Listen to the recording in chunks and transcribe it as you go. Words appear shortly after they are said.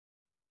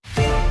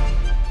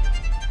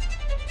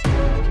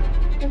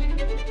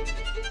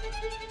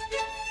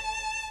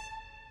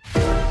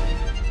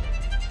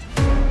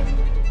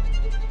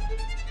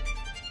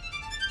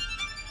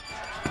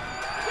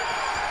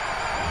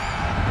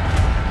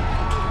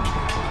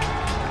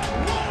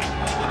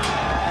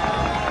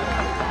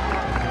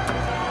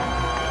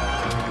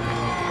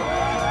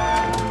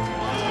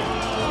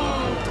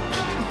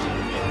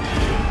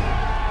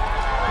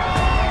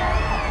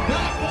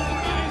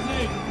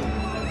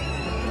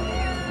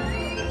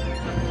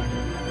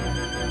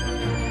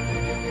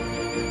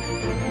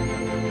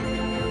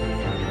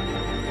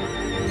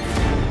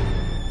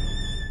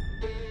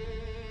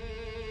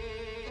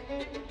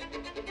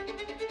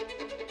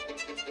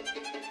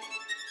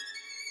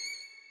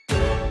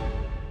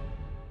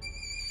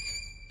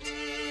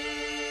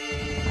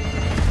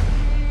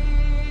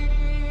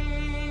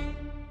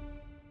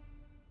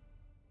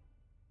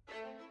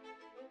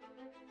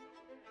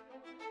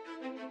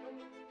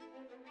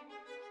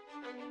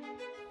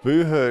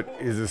Buhurt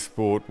is a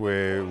sport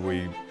where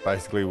we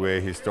basically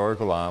wear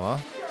historical armour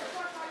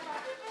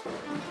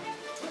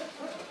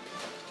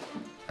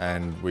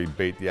and we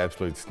beat the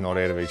absolute snot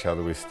out of each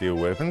other with steel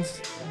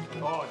weapons.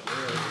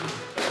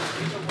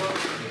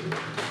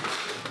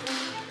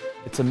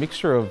 It's a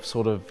mixture of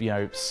sort of,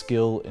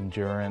 skill,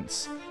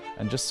 endurance,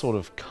 and just sort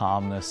of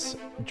calmness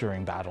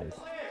during battle.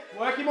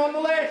 Work him on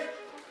the left.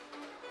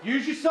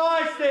 Use your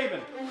size,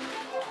 Stephen.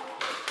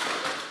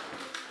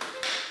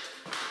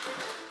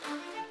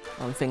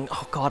 I'm thinking,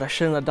 oh God, I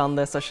shouldn't have done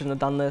this,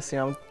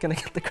 I'm gonna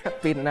get the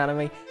crap beaten out of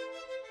me.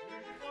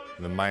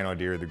 The main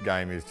idea of the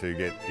game is to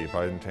get the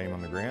opposing team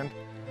on the ground.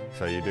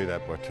 So you do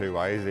that by two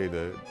ways,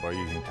 either by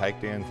using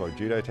takedowns like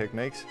judo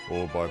techniques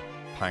or by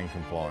pain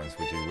compliance,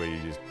 which is where you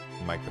just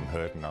make them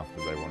hurt enough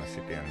that they want to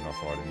sit down and not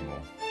fight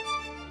anymore.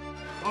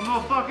 I'm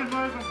not fucking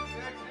moving.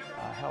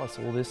 How I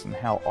saw this and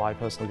how I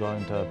personally got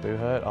into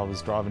Buhurt, I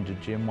was driving to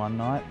gym one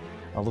night.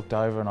 I looked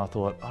over and I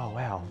thought, oh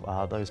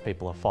wow, those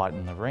people are fighting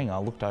in the ring. I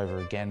looked over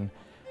again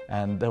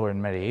and they were in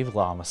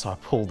medieval armour, so I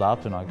pulled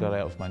up and I got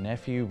out with my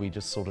nephew. We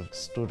just sort of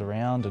stood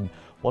around and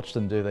watched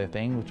them do their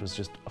thing, which was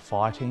just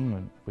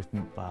fighting with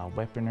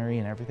weaponry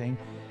and everything.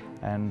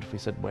 And we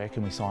said, where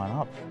can we sign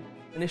up?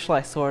 Initially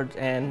I saw it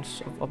and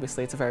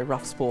obviously it's a very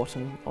rough sport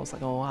and I was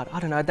like, oh, I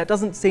don't know, that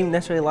doesn't seem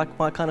necessarily like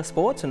my kind of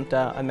sport. And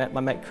I met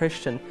my mate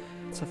Christian.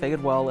 So I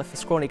figured, well, if a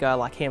scrawny guy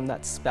like him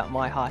that's about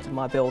my height and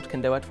my build can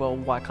do it, well,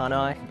 why can't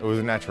I? It was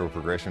a natural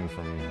progression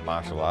from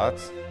martial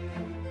arts.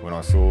 When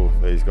I saw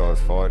these guys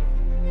fight,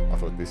 I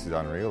thought, this is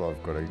unreal,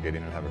 I've got to get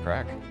in and have a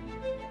crack.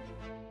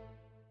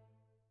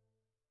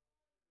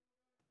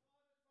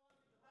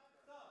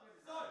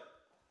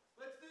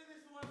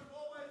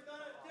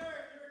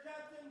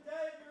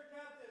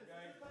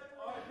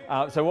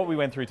 So what we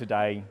went through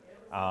today,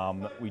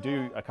 we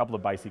do a couple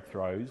of basic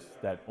throws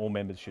that all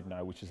members should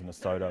know, which is an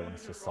Asoto and a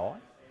Sasai.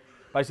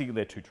 Basically,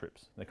 they're two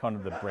trips. They're kind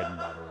of the bread and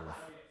butter of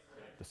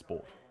the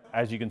sport.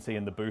 As you can see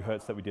in the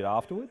Buhurts that we did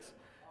afterwards,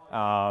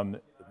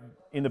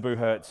 in the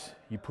Buhurts,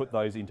 you put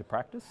those into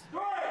practice.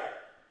 3,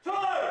 2,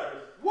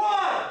 1,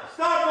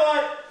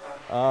 start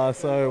fight!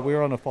 So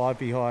we're on a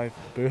 5v5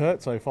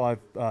 Buhurt, so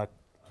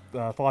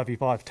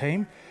 5v5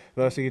 team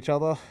versus each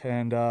other,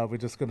 and we're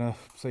just going to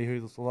see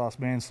who's the last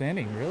man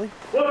standing, really.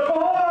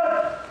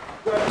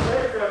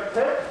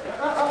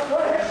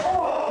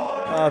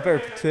 Very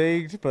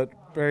fatigued, but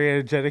very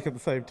energetic at the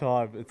same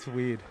time. It's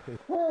weird.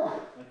 Ready?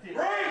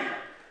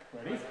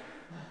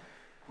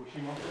 Push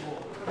him off the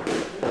ball.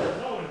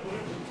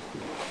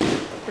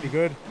 Pretty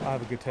good. I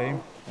have a good team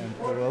and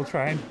we're well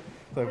trained.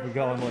 So we're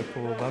going like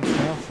 4 months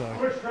now, so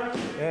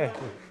yeah,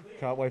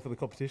 can't wait for the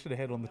competition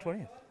ahead on the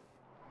 20th.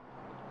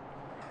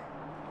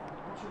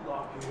 You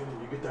lock in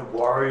and you get that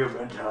warrior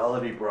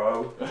mentality,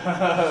 bro. See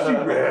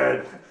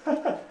red.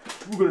 We're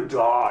gonna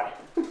die.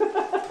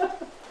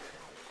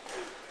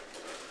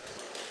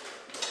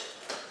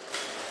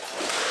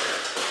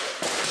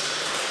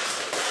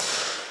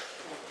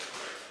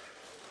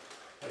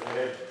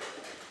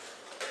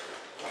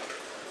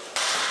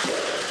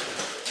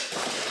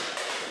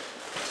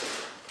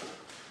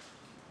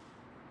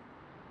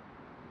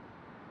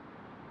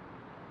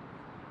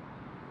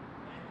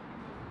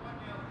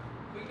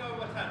 We know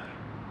what's happening.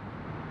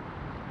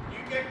 You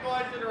get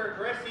guys that are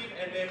aggressive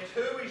and their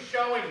 2 is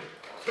showing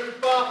too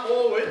far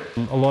forward.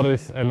 A lot of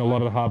this and a lot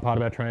of the hard part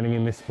about training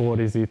in this sport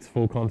is it's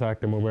full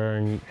contact and we're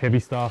wearing heavy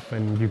stuff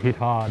and you hit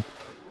hard.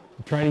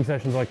 Training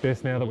sessions like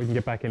this, now that we can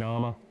get back in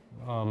armour,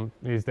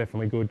 is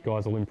definitely good.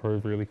 Guys will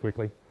improve really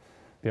quickly.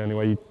 The only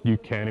way you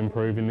can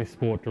improve in this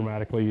sport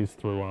dramatically is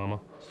through armour.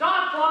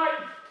 Start fight!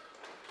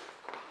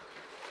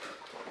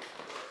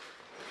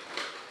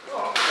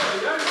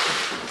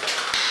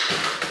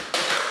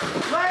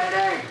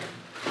 Landing!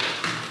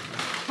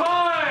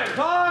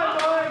 Time,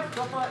 boys!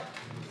 Stop fight.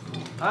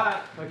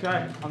 Alright,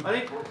 okay. I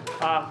think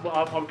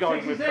I'm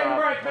going with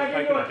I'm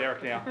taking on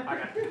Derek now.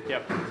 Okay.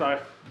 Yep. So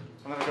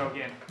I'm gonna go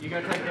again. You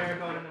go take Derek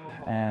on and then we'll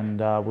And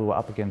we were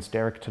up against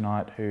Derek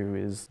tonight, who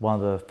is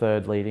one of the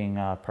 3rd leading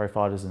pro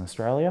fighters in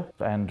Australia.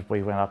 And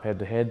we went up head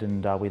to head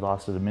and we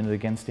lasted a minute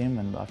against him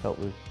and I felt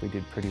we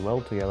did pretty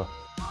well together.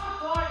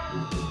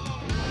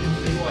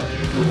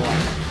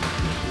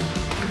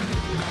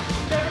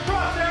 Step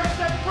across, Derek,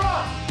 step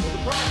across!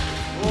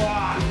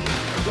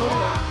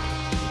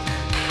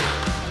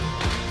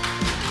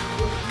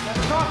 Step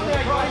across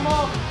there, got him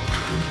off!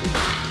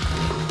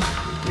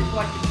 It's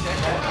like you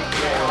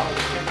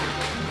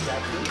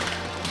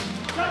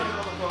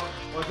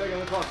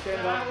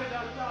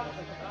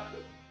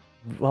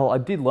Well, I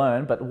did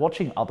learn, but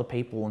watching other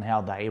people and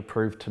how they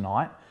improved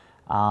tonight,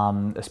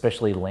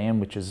 especially Liam,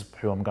 which is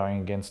who I'm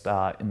going against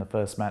in the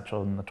first match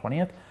on the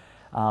 20th,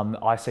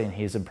 I seen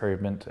his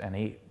improvement, and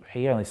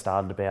he only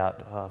started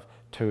about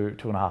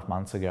 2.5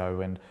 months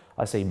ago, and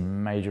I see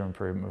major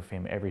improvement with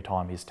him every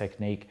time. His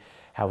technique,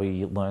 how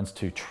he learns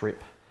to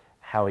trip,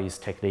 how his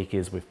technique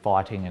is with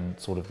fighting and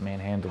sort of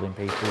manhandling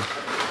people.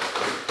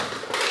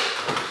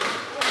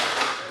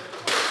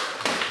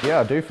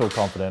 Yeah, I do feel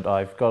confident.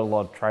 I've got a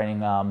lot of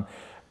training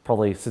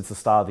probably since the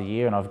start of the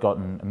year, and I've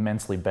gotten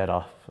immensely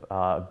better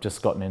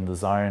just gotten in the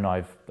zone.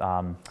 I've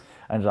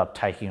ended up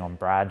taking on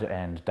Brad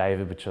and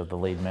David, which are the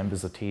lead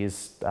members of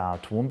Tiers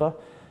Toowoomba,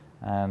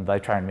 and they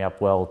trained me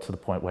up well to the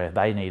point where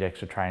they need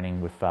extra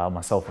training with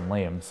myself and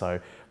Liam. So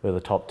we're the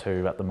top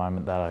two at the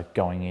moment that are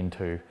going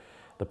into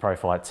the pro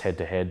fights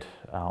head-to-head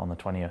on the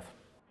 20th.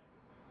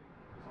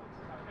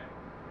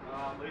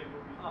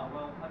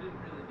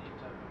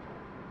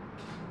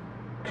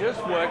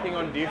 Just working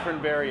on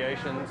different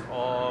variations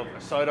of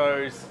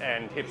sotos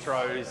and hip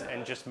throws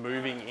and just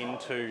moving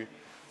into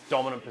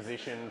dominant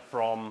position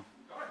from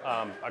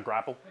a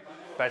grapple.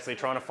 Basically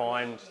trying to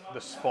find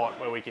the spot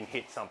where we can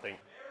hit something.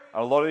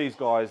 A lot of these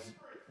guys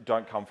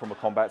don't come from a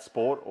combat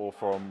sport or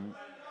from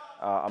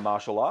a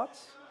martial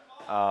arts.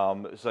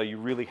 So you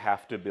really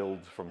have to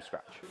build from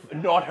scratch.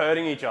 Not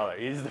hurting each other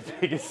is the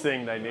biggest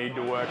thing they need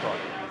to work on.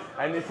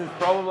 And this is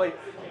probably,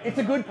 it's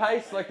a good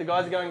pace, like the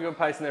guys are going a good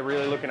pace and they're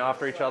really looking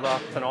after each other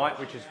tonight,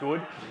 which is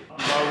good.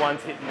 No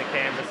one's hitting the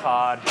canvas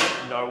hard,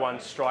 no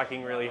one's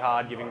striking really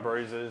hard, giving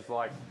bruises.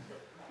 Like,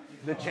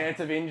 the chance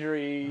of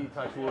injury,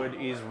 touch wood,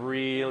 is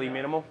really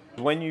minimal.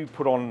 When you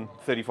put on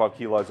 35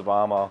 kilos of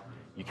armour,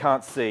 you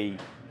can't see,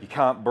 you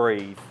can't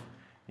breathe,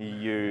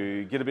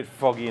 you get a bit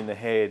foggy in the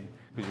head,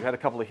 because you've had a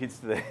couple of hits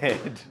to the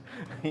head.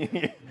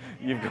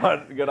 You've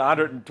got a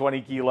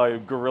 120 kilo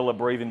gorilla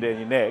breathing down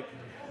your neck.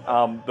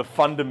 The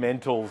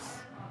fundamentals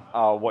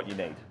are what you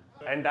need.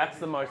 And that's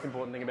the most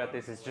important thing about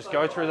this, is just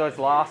go through those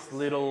last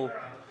little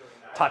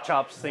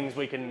touch-ups, things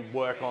we can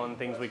work on,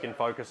 things we can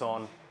focus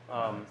on.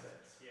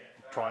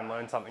 Try and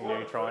learn something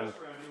new, try and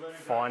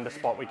find a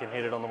spot we can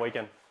hit it on the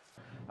weekend.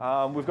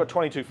 We've got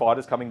 22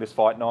 fighters coming this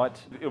fight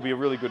night. It'll be a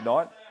really good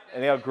night.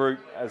 And our group,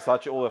 as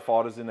such, all the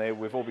fighters in there,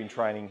 we've all been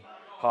training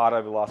hard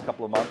over the last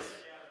couple of months,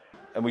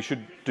 and we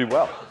should do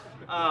well.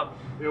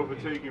 It'll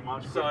fatigue you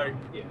much. So,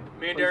 yeah,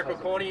 me and Derek will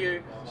corner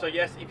you. So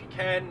yes, if you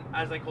can,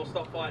 as they call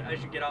stop fight,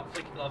 as you get up,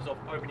 flick your gloves off,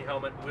 open your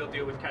helmet, we'll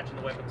deal with catching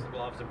the weapons and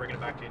gloves and bringing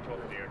it back to you and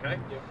talking to you, okay?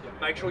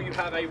 Yep. Make sure you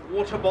have a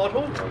water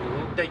bottle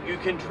that you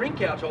can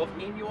drink out of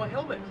in your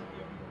helmet.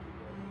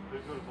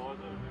 Who's got a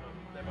visor?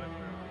 They're both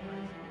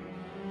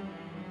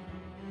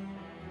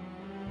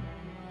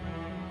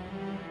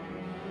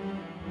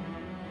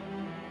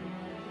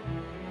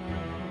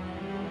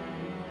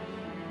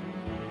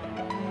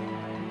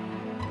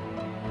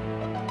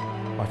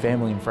My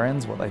family and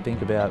friends, what they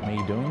think about me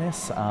doing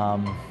this, they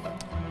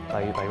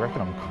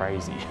reckon I'm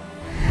crazy.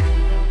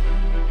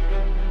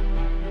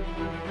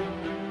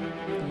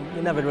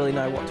 You never really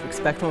know what to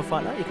expect from a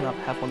fight night. You can either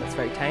have one that's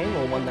very tame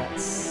or one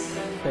that's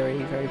very,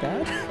 very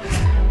bad.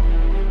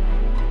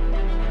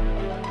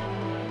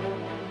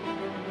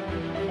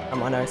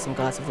 I know some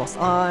guys have lost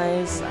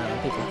eyes,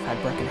 people have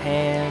had broken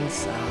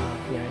hands,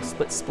 you know,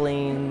 split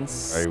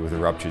spleens. With a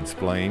ruptured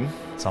spleen.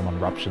 Someone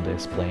ruptured their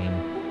spleen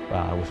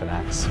with an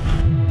axe.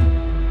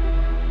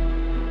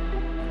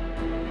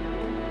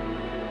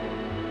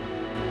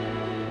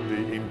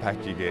 The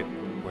impact you get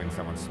when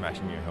someone's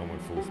smashing your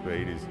helmet full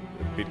speed is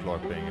a bit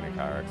like being in a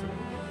car accident.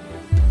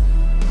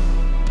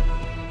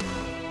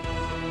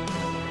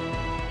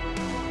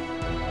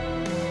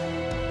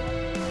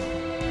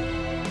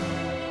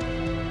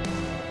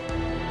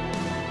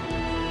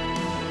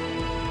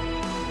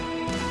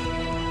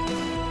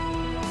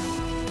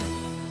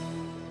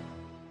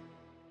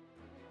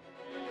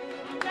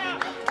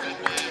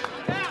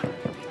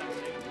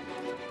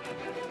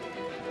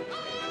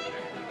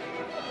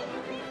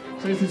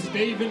 So this is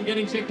Stephen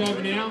getting checked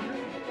over now,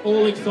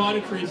 all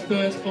excited for his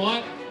first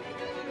fight.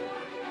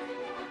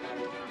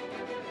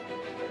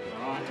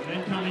 All right, and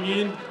then coming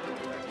in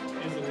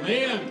is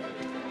Liam.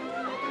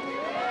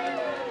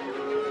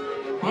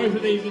 Both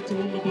of these are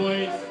Toowoomba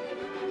boys.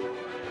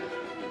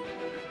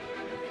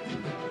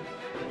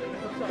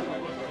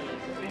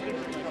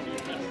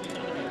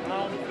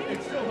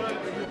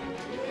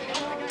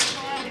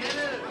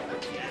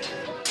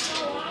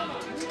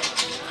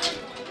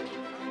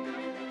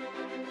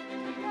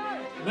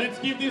 Let's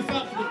give this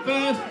up for the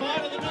first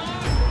fight of the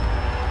night.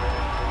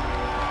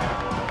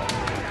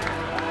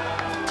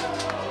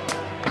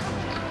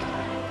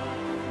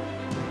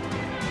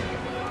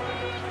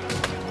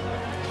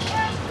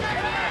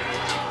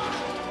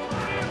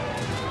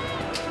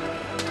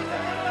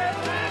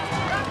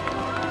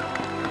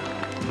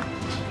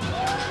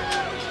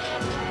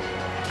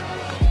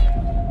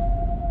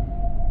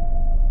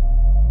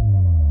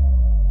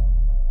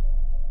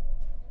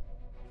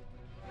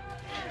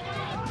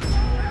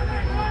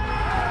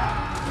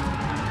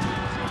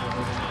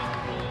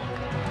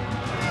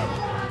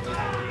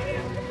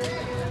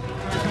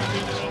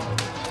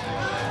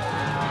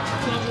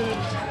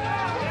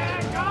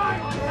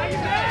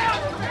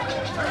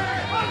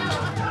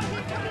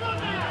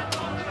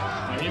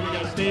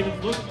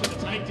 Stevens looking for the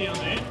takedown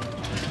there.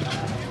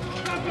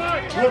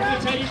 Looking to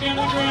take him down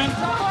to the ground.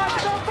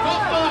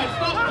 Stop fight!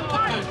 Stop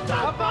fight!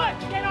 Stop fight!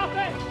 Get off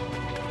it!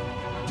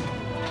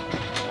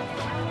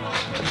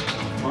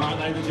 Alright,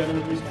 ladies and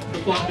gentlemen, we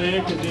stop there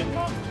because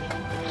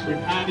we've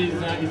had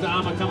his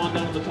armour come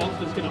undone on the top,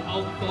 so it's going to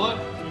hold the fight.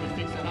 We're going to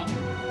fix that up.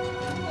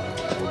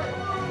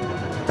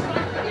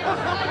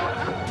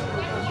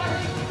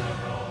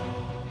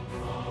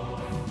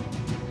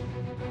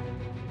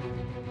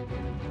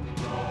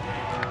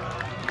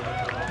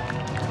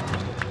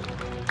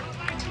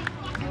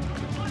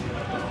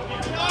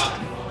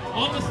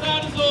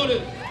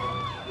 orders.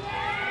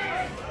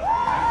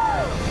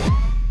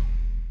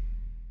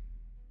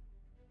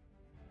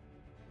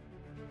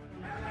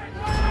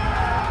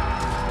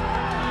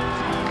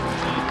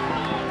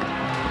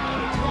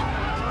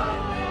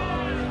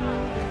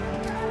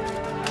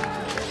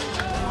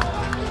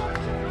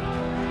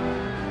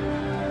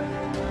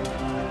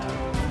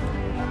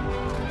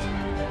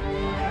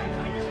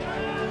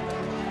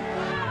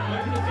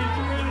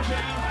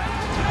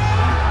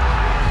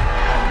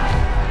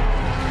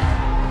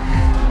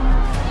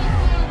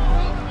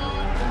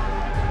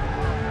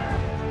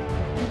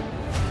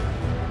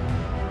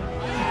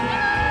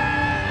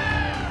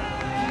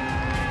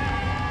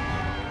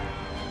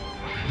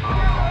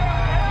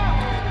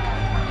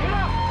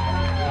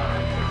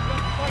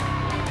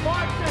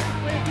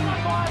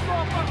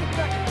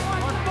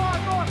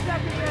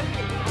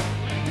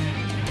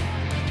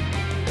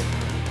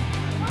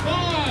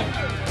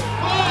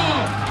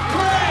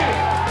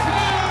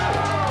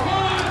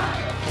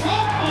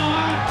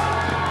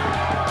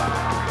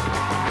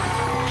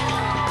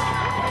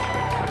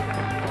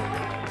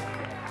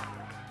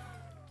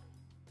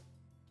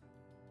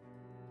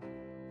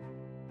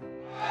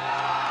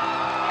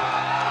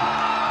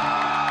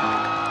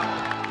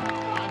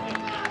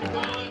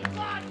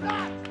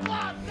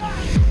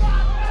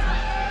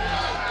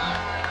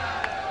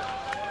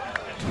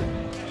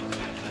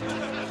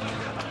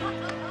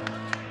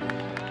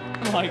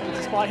 Like,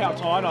 despite how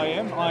tired I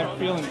am, I'm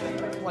feeling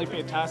really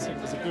fantastic.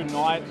 It was a good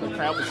night. The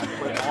crowd was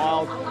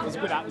wild. It was a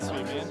good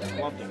atmosphere, man.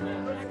 Loved it.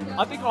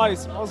 I think I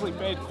honestly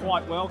fared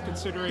quite well,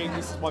 considering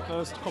this is my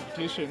first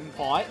competition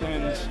fight,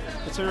 and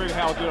considering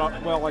how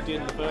well I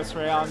did in the first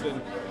round and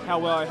how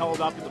well I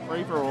held up in the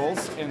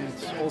free-for-alls, and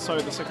also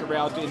the second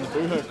round in the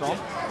Buhurt comp.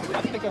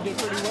 I think I did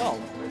pretty well.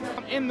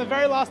 In the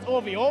very last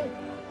ordeal,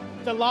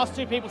 the last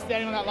two people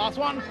standing on that last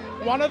one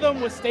of them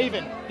was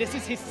Stephen. This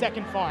is his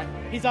second fight.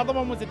 His other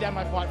one was a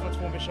demo fight for its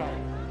former show.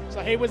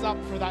 So he was up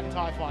for that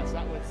entire fight, so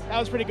that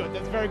was pretty good.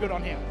 That's very good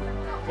on him.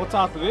 What's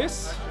after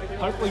this?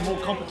 Hopefully more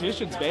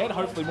competitions, man.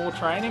 Hopefully more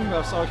training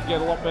so I can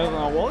get a lot better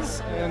than I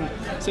was and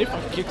see if I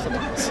can kick some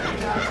ass.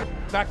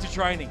 Back to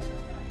training.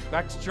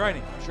 Back to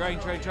training. Train.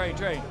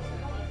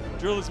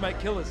 Drillers make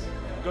killers.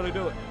 You've got to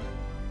do it.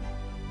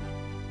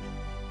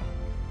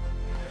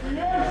 You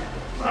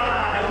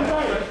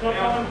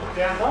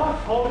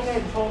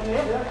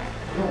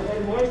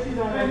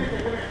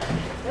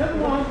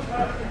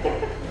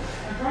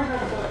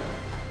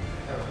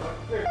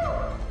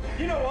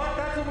know what?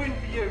 That's a win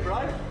for you, bro.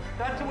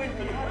 That's a win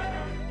for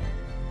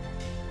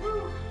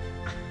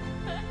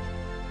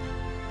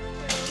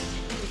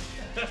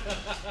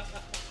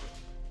you.